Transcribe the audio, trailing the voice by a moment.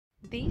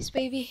These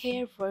wavy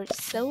hair were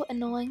so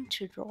annoying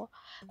to draw,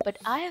 but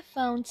I have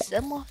found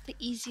some of the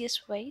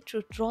easiest way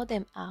to draw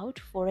them out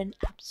for an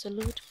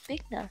absolute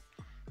beginner.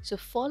 So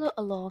follow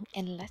along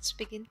and let's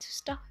begin to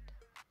start.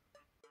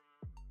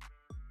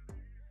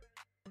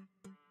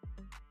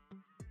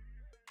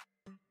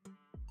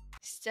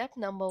 Step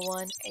number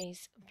one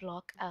is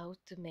block out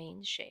the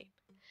main shape.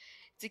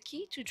 The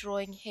key to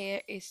drawing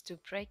hair is to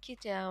break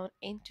it down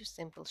into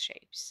simple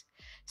shapes.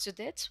 So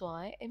that's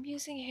why I'm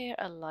using here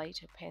a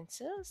lighter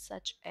pencil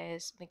such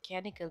as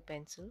mechanical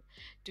pencil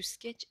to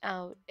sketch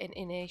out an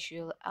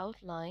initial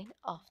outline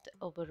of the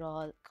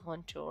overall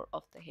contour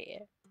of the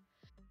hair.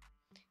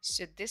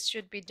 So this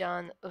should be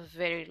done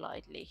very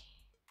lightly.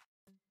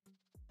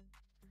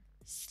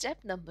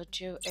 Step number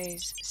two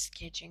is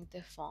sketching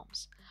the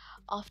forms.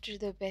 After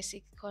the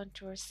basic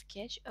contour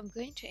sketch, I'm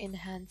going to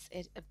enhance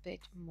it a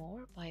bit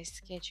more by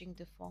sketching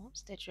the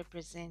forms that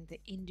represent the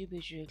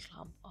individual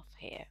clump of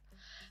hair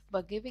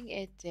by giving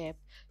it depth.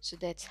 So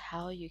that's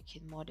how you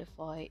can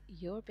modify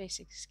your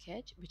basic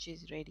sketch, which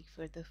is ready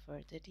for the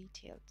further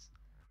details.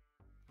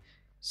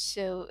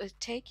 So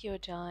take your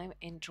time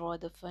and draw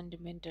the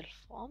fundamental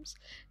forms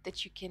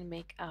that you can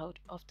make out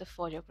of the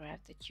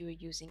photograph that you are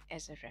using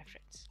as a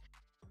reference.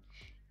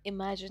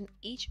 Imagine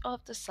each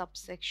of the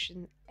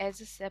subsection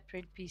as a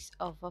separate piece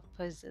of a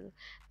puzzle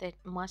that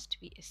must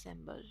be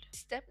assembled.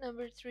 Step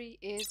number three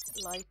is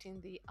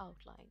lighten the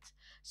outlines.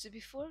 So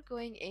before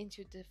going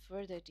into the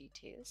further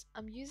details,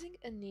 I'm using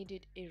a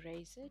kneaded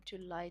eraser to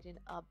lighten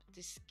up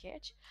the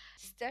sketch.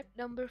 Step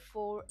number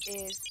four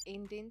is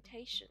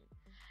indentation.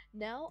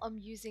 Now I'm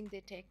using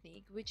the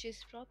technique which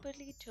is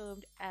properly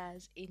termed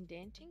as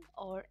indenting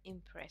or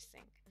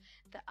impressing.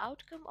 The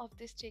outcome of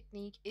this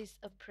technique is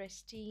a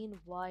pristine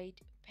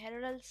white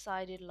parallel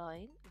sided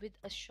line with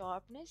a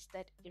sharpness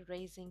that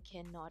erasing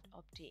cannot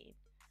obtain.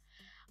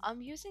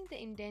 I'm using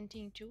the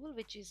indenting tool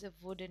which is a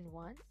wooden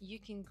one. You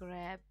can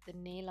grab the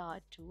nail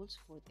art tools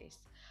for this.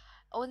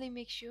 Only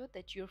make sure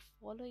that you're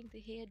following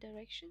the hair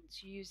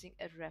directions using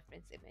a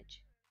reference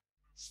image.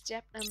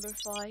 Step number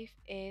five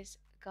is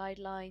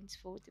guidelines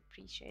for the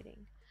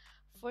pre-shading.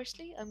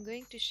 Firstly, I'm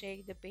going to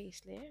shade the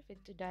base layer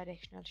with the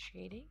directional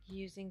shading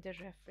using the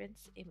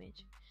reference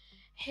image.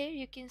 Here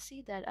you can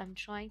see that I'm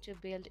trying to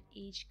build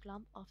each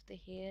clump of the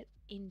hair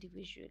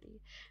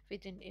individually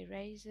with an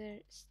eraser,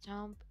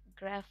 stump,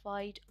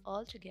 graphite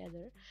all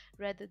together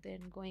rather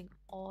than going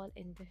all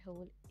in the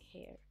whole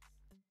hair.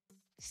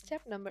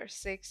 Step number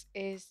six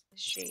is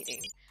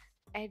shading.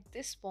 At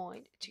this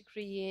point, to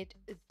create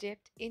a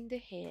depth in the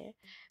hair,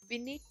 we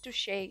need to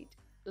shade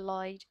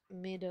light,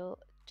 middle,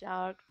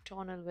 dark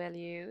tonal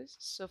values.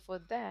 So for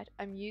that,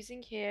 I'm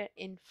using here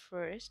in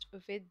first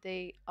with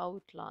the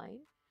outline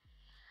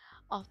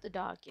of the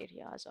dark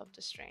areas of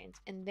the strands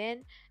and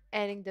then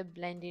adding the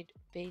blended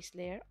base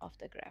layer of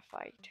the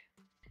graphite.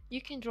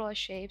 You can draw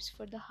shapes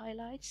for the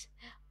highlights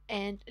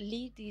and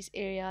leave these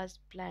areas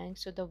blank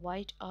so the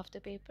white of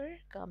the paper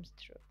comes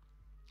through.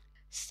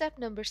 Step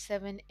number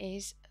seven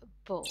is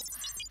bow.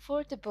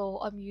 For the bow,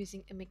 I'm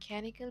using a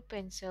mechanical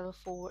pencil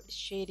for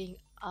shading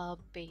a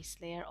base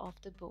layer of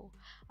the bow.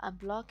 I'm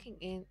blocking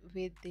in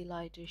with the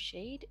lighter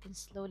shade and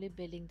slowly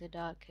building the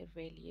darker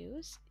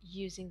values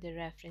using the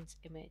reference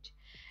image.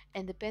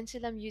 And the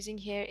pencil I'm using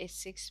here is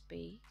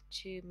 6B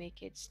to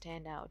make it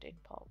stand out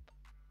and pop.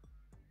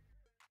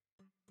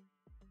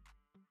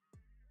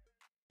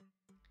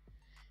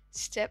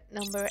 Step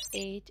number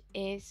eight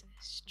is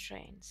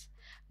strands.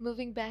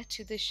 Moving back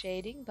to the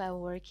shading by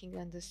working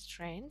on the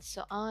strands.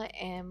 So I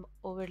am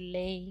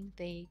overlaying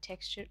the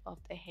texture of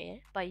the hair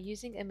by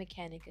using a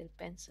mechanical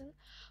pencil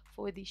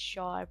for the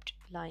sharp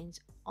lines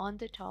on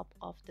the top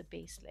of the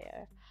base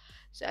layer.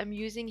 So I'm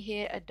using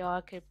here a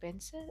darker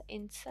pencil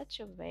in such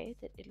a way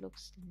that it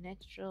looks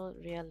natural,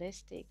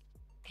 realistic,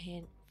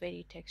 and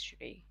very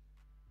textury.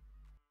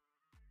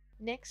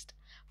 Next,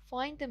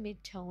 find the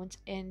midtones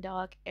and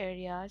dark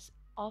areas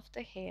of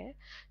the hair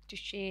to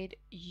shade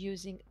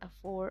using a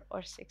 4 or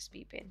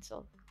 6B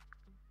pencil.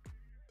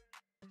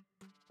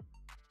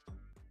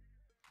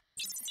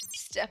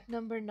 Step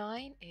number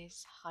 9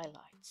 is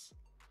highlights.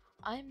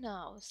 I'm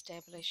now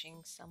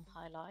establishing some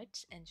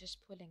highlights and just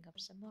pulling up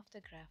some of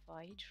the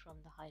graphite from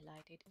the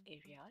highlighted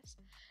areas.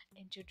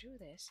 And to do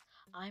this,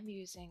 I'm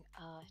using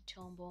a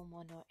Tombow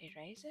Mono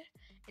eraser.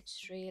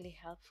 It's really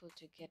helpful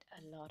to get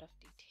a lot of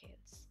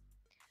details.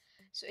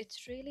 So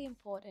it's really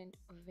important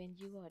when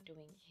you are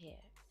doing hair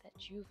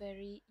that you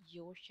vary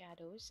your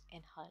shadows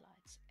and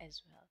highlights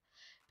as well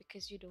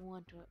because you don't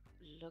want to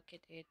look at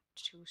it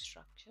too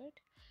structured.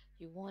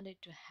 You want it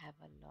to have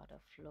a lot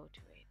of flow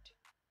to it.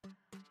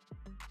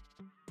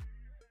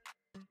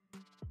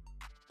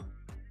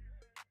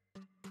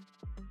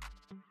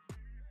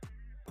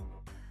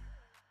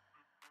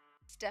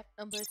 Step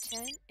number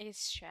 10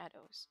 is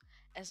shadows.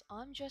 As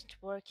I'm just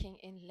working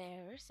in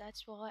layers,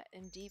 that's why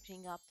I'm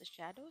deepening up the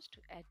shadows to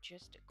add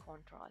just a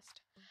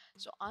contrast.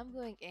 So I'm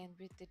going in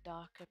with the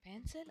darker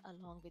pencil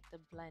along with the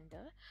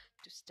blender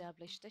to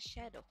establish the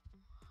shadow.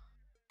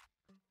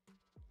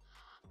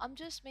 I'm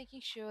just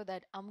making sure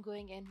that I'm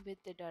going in with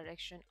the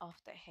direction of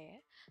the hair.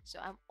 So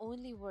I'm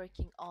only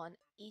working on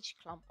each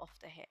clump of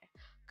the hair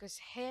because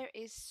hair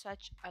is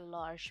such a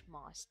large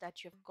mass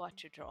that you've got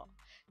to draw.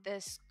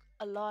 There's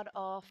a lot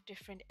of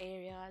different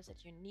areas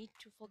that you need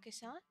to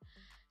focus on.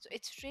 So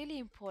it's really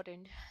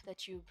important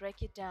that you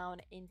break it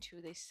down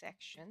into these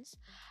sections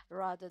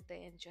rather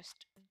than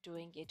just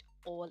doing it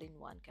all in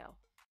one go.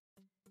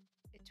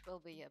 It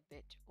will be a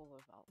bit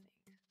overwhelming.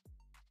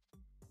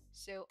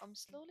 So I'm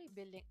slowly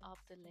building up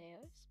the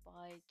layers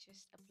by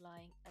just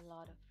applying a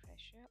lot of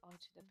pressure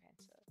onto the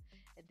pencil.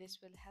 And this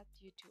will help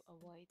you to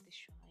avoid the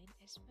shine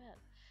as well.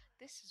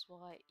 This is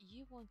why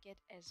you won't get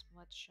as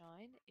much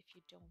shine if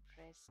you don't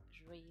press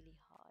really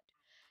hard.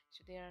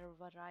 So there are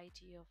a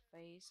variety of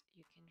ways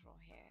you can draw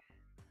hair,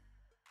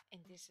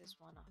 and this is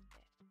one of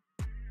them.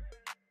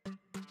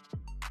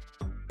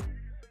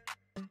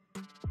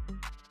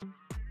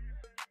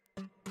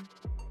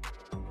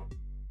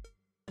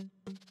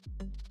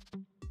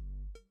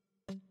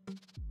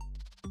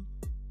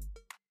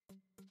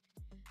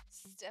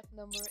 Step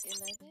number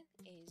 11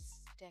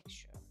 is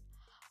texture.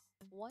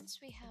 Once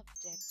we have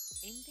depth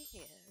in the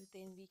hair,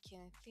 then we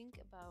can think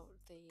about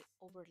the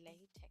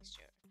overlay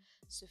texture.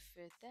 So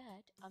for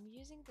that, I'm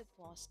using the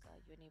Posca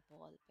Uni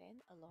Ball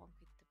pen along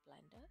with the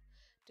blender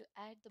to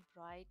add the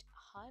bright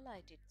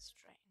highlighted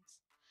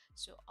strands.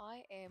 So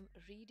I am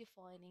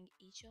redefining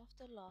each of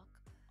the lock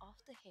of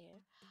the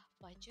hair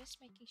by just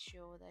making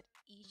sure that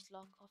each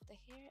lock of the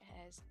hair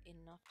has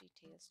enough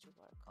details to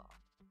work on.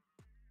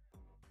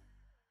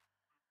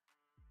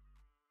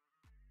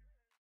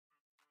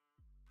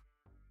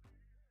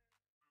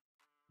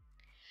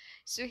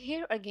 So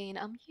here again,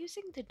 I'm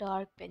using the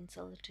dark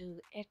pencil to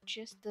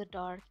adjust the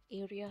dark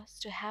areas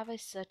to have a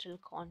subtle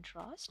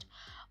contrast.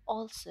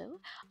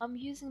 Also, I'm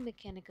using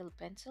mechanical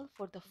pencil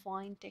for the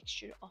fine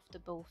texture of the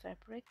bow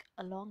fabric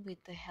along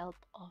with the help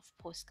of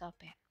Posca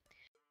pen.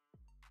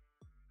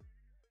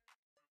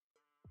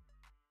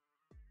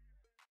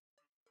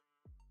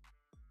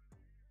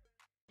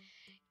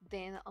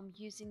 Then I'm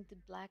using the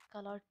black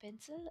colored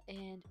pencil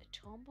and a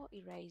Tombow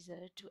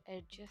eraser to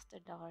adjust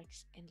the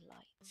darks and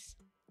lights.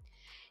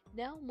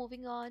 Now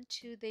moving on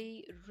to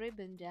the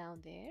ribbon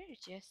down there,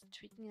 just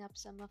tweaking up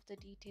some of the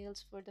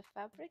details for the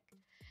fabric.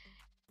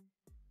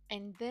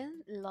 And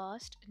then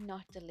last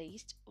not the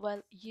least,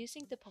 while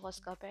using the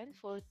Posca pen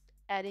for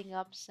adding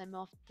up some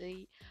of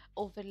the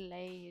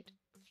overlaid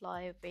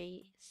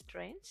flyaway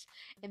strands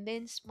and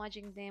then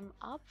smudging them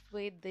up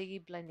with the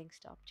blending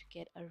stop to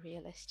get a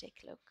realistic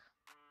look.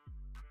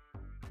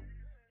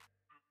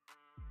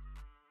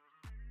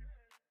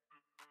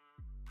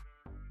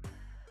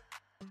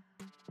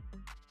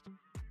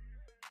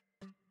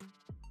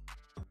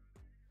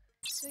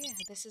 So yeah,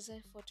 this is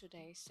it for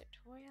today's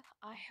tutorial.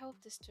 I hope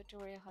this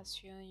tutorial has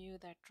shown you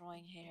that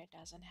drawing hair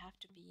doesn't have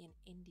to be an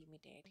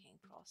intimidating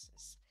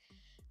process.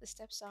 The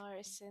steps are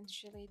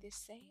essentially the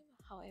same,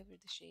 however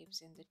the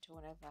shapes and the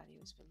tonal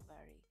values will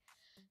vary.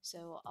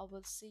 So I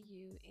will see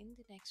you in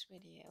the next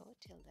video.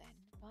 Till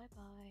then, bye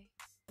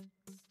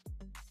bye.